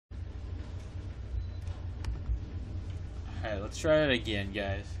Alright, let's try it again,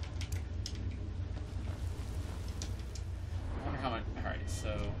 guys. I wonder how much. Alright, so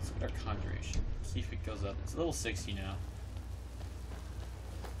let's look at our conjuration. See if it goes up. It's level 60 now.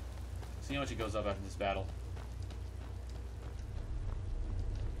 See how much it goes up after this battle.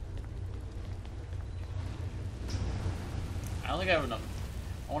 I don't think I have enough.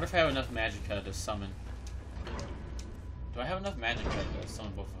 I wonder if I have enough magicka to summon. Do I have enough magicka to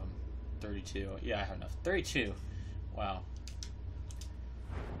summon both of them? 32. Yeah, I have enough. 32. Wow.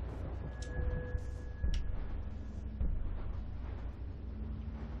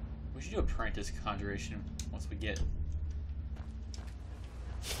 We should do apprentice conjuration once we get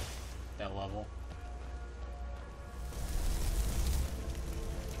that level.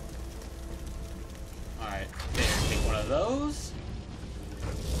 Alright, there, take one of those.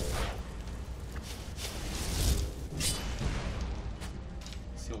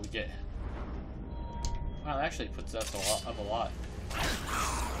 See what we get. Wow, that actually puts us up a lot.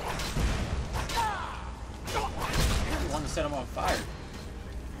 You're the one that set him on fire.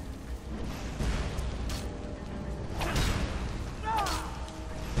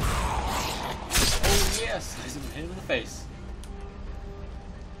 Oh yes, I hit him in the face.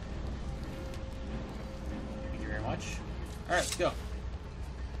 Thank you very much. Alright, let's go.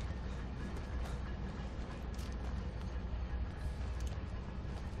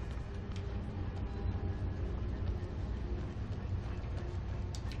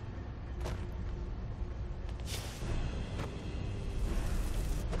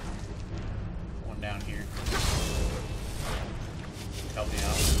 Down here. Help me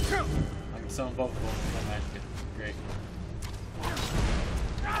out. I can summon both of them with my magic. Great.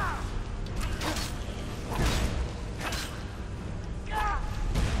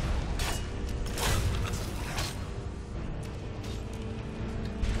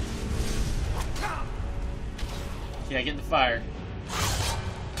 Yeah, get in the fire.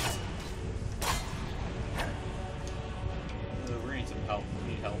 We're gonna need some help.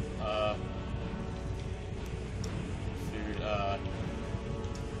 We need help.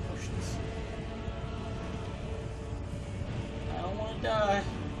 Potions. I don't want to die.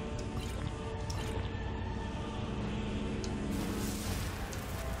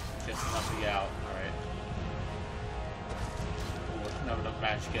 Just enough to get out. Alright. Ooh, not enough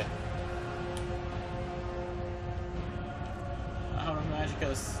magicka. I don't have enough magicka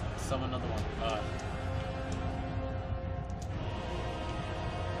to summon another one.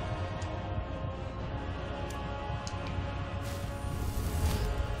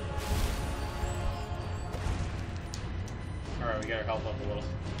 Alright, we got our health up a little.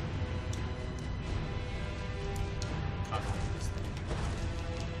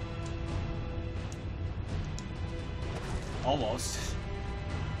 Almost.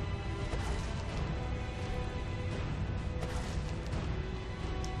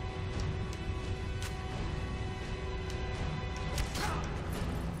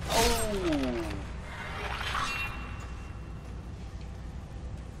 Oh!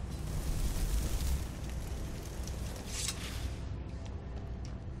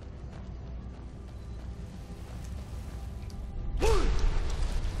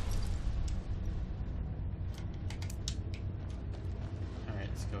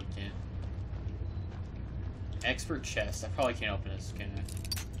 Go again. Expert chest. I probably can't open this, can I?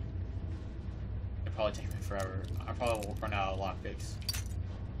 It'll probably take me forever. I probably will run out of lockpicks.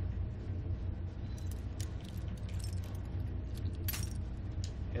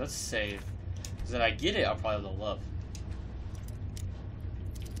 Okay, let's save. Because if I get it, I'll probably level up.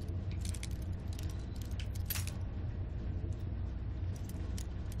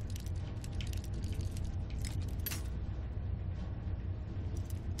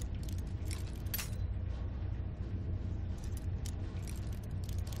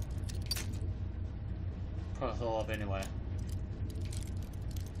 Probably level up anyway.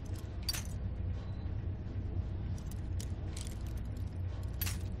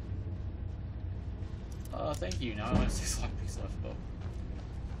 Thank you. Now I only have 6 lockpicks left. Oh.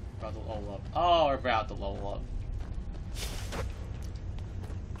 About to level up. Oh, we're about to level up.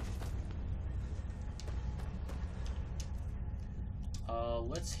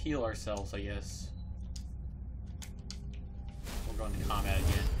 Let's heal ourselves, I guess. We're going to combat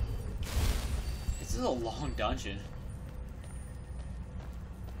again. This is a long dungeon.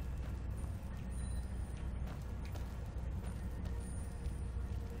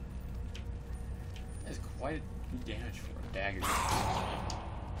 That's quite good damage for a dagger.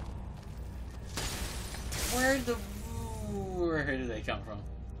 Where did they come from?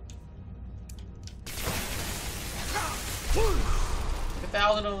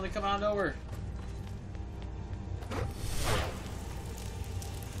 1,000 of them that come out of nowhere.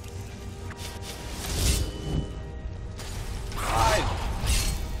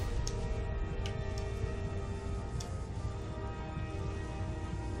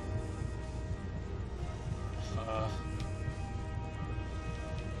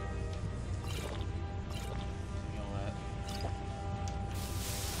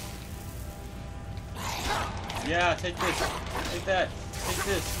 Yeah, take this. Take that. Take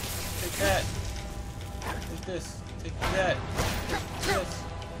this. Take that. Take this. Take that. Take this.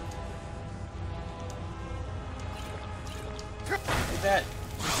 Take that.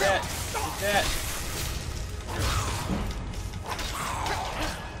 Take that. Take that.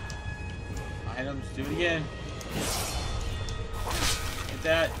 Items. Do it again. Take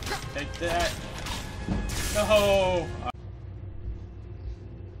that. Take that. No!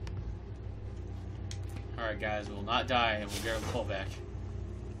 Alright guys, we'll not die and we'll get our pull back.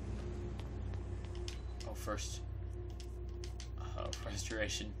 Oh, first.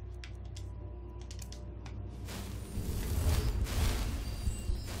 Restoration.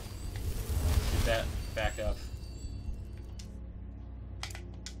 Get that back up.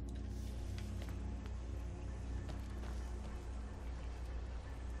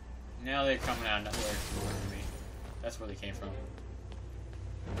 Now they're coming out of nowhere to me. That's where they came from.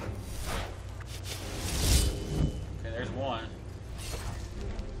 Okay, there's one.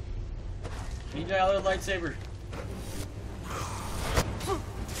 Need that other lightsaber.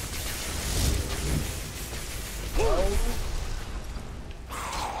 Oh.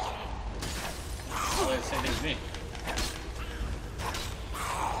 Oh, they're the same thing as me.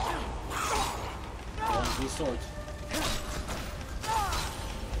 One blue swords.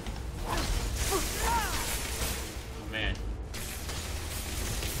 Oh man.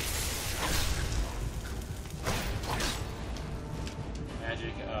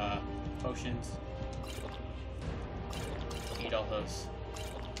 Magic, potions. Eat all those.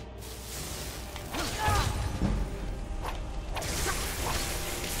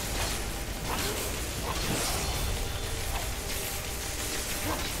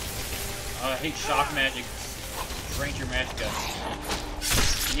 I hate shock magic. Drains your magic up.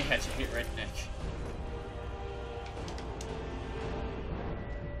 Yeah, it's a hit right in the neck.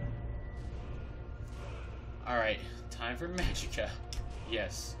 Alright, time for magicka.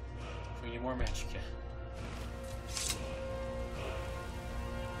 Yes. We need more magicka.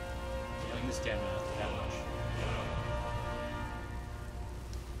 You don't use stamina that much.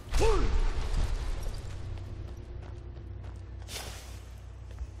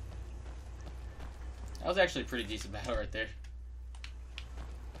 That was actually a pretty decent battle right there.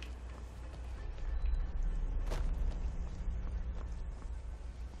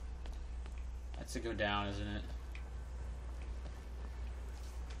 That's to go down, isn't it?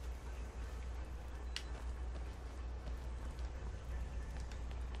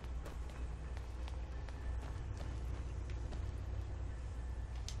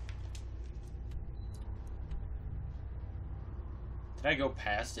 Did I go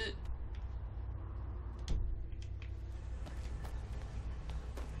past it?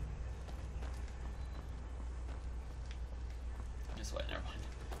 This way, never mind.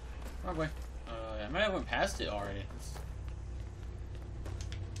 Wrong way. I might have went past it already.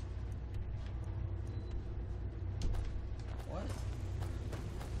 What?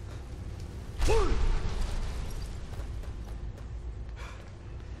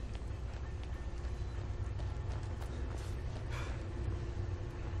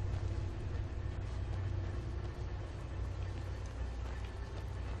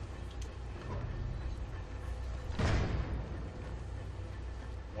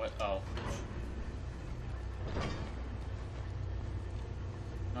 What? Oh.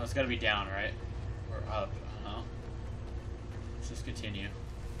 No, it's gotta be down, right? Or up. I don't know. Let's just continue.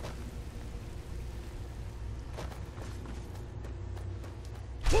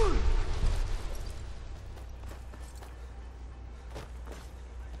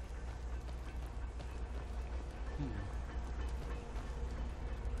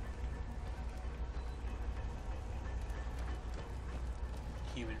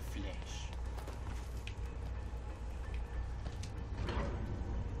 Human flesh.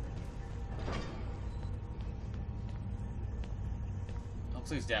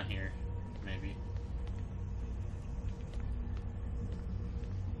 Looks like it's down here, maybe.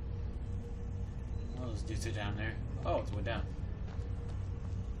 Oh, those dudes are down there. Oh, it's way down.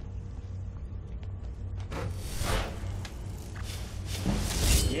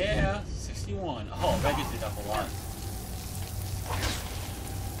 Yeah, 61. Oh, that gets it up a lot.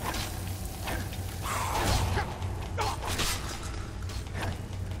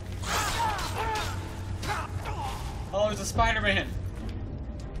 Oh, there's a Spider-Man!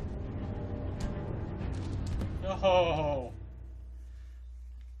 No!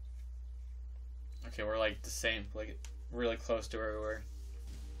 Okay, we're like the same, like really close to where we were.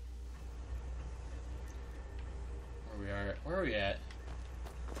 Where are we at?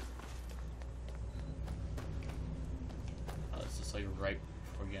 Oh, it's just like right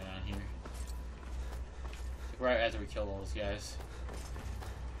before we get on here. right after we kill all those guys.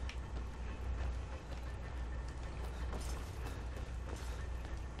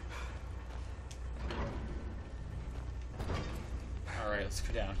 Alright, let's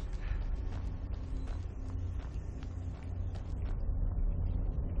go down.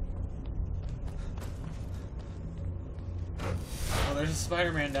 Oh, there's a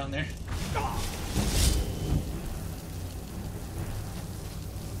Spider-Man down there.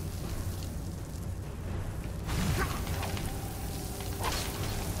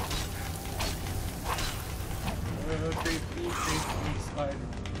 Creepy spider.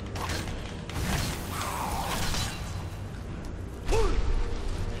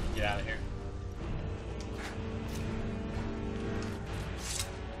 Get out of here.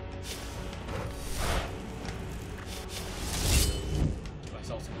 Do I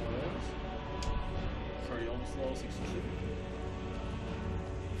sell some more of those? It's already almost level 62.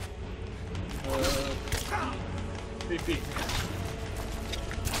 Creepy.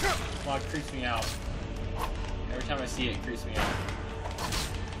 Come on, it creeps me out. Every time I see it, it creeps me out.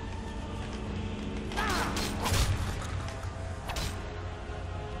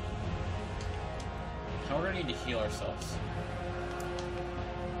 Now we're gonna need to heal ourselves.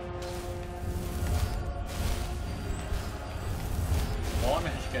 Well, I'm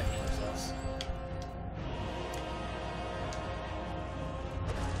gonna have to heal ourselves.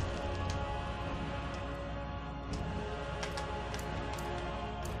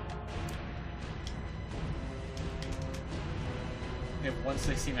 We have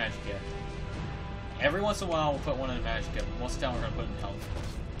 160 magic yet. Every once in a while we'll put one in the magic yet, but most of the time we're gonna put it in health.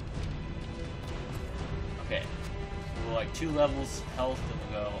 Okay. We'll like 2 levels health, and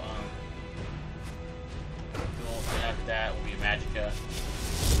we'll go, and after that will be a magicka.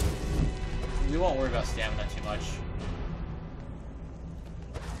 We won't worry about stamina too much.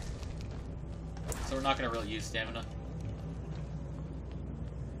 So we're not gonna really use stamina.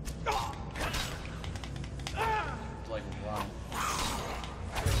 Like run.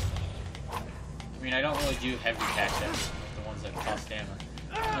 I mean, I don't really do heavy attack attacks, the ones that cost stamina.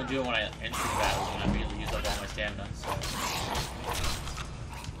 I'm gonna do it when I enter the battles when I immediately use up all my stamina. So.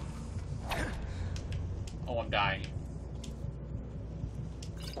 Oh, I'm dying.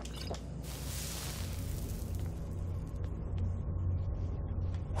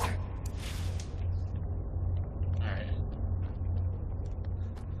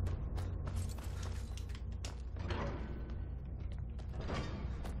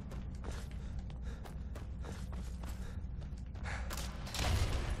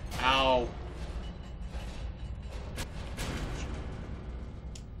 Ow.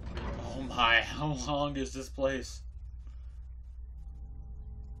 Oh my, how long is this place?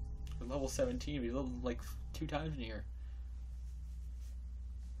 We're level 17, we leveled like 2 times in here.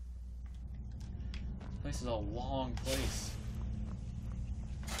 This place is a long place.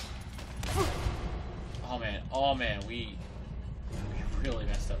 Oh man, we really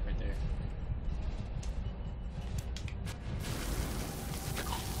messed up right there.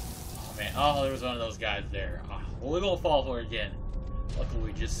 Oh, there was one of those guys there. Oh, well, we're gonna fall for it again.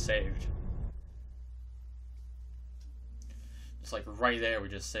 Luckily, we just saved. Just like right there, we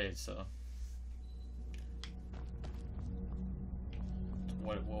just saved. So,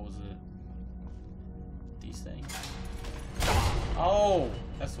 what was it? These things? Oh,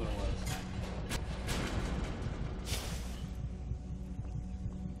 that's what it was.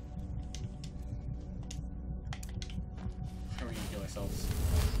 How are we gonna heal ourselves?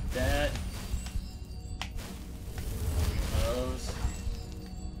 That. Those.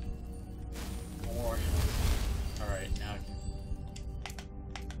 More. Alright, now.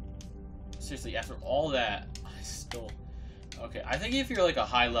 Seriously, after all that, I still. Okay, I think if you're like a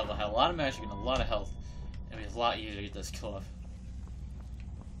high level, had a lot of magic and a lot of health, it'd be a lot easier to get this kill off.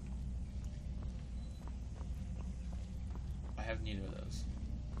 I have neither of those.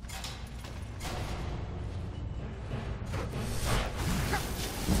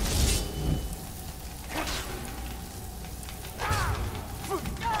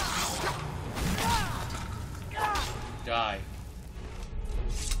 Die.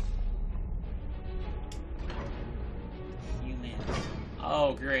 Humans.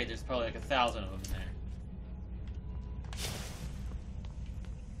 Oh, great. There's probably like 1,000 of them in there.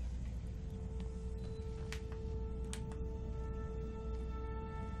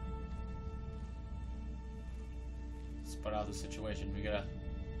 Let's put out the situation. We gotta...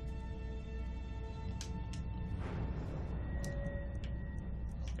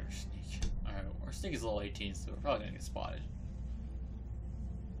 Our sneak is level 18, so we're probably gonna get spotted.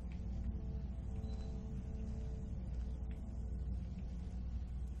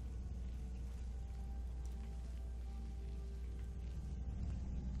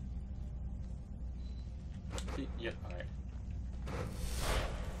 Yep, alright.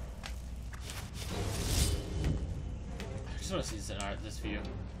 I just want to see this view.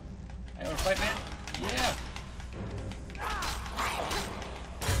 Hey, wanna fight, man? Yeah!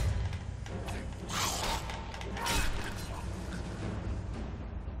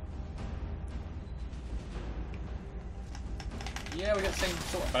 Yeah, we got the same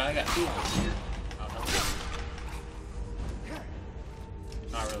sword, but I got two of them. Oh, no.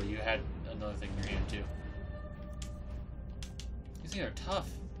 Not really, you had another thing in your hand, too. These things are tough.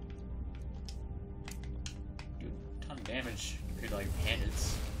 Do a ton of damage compared to, like,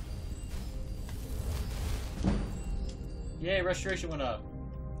 bandits. Yay, restoration went up.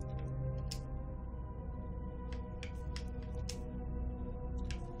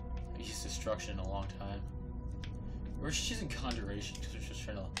 I used destruction in a long time. We're just using conjuration because we're just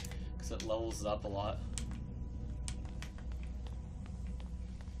trying to, because it levels up a lot.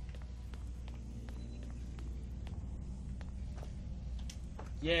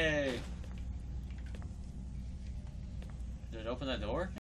 Yay! Did it open that door?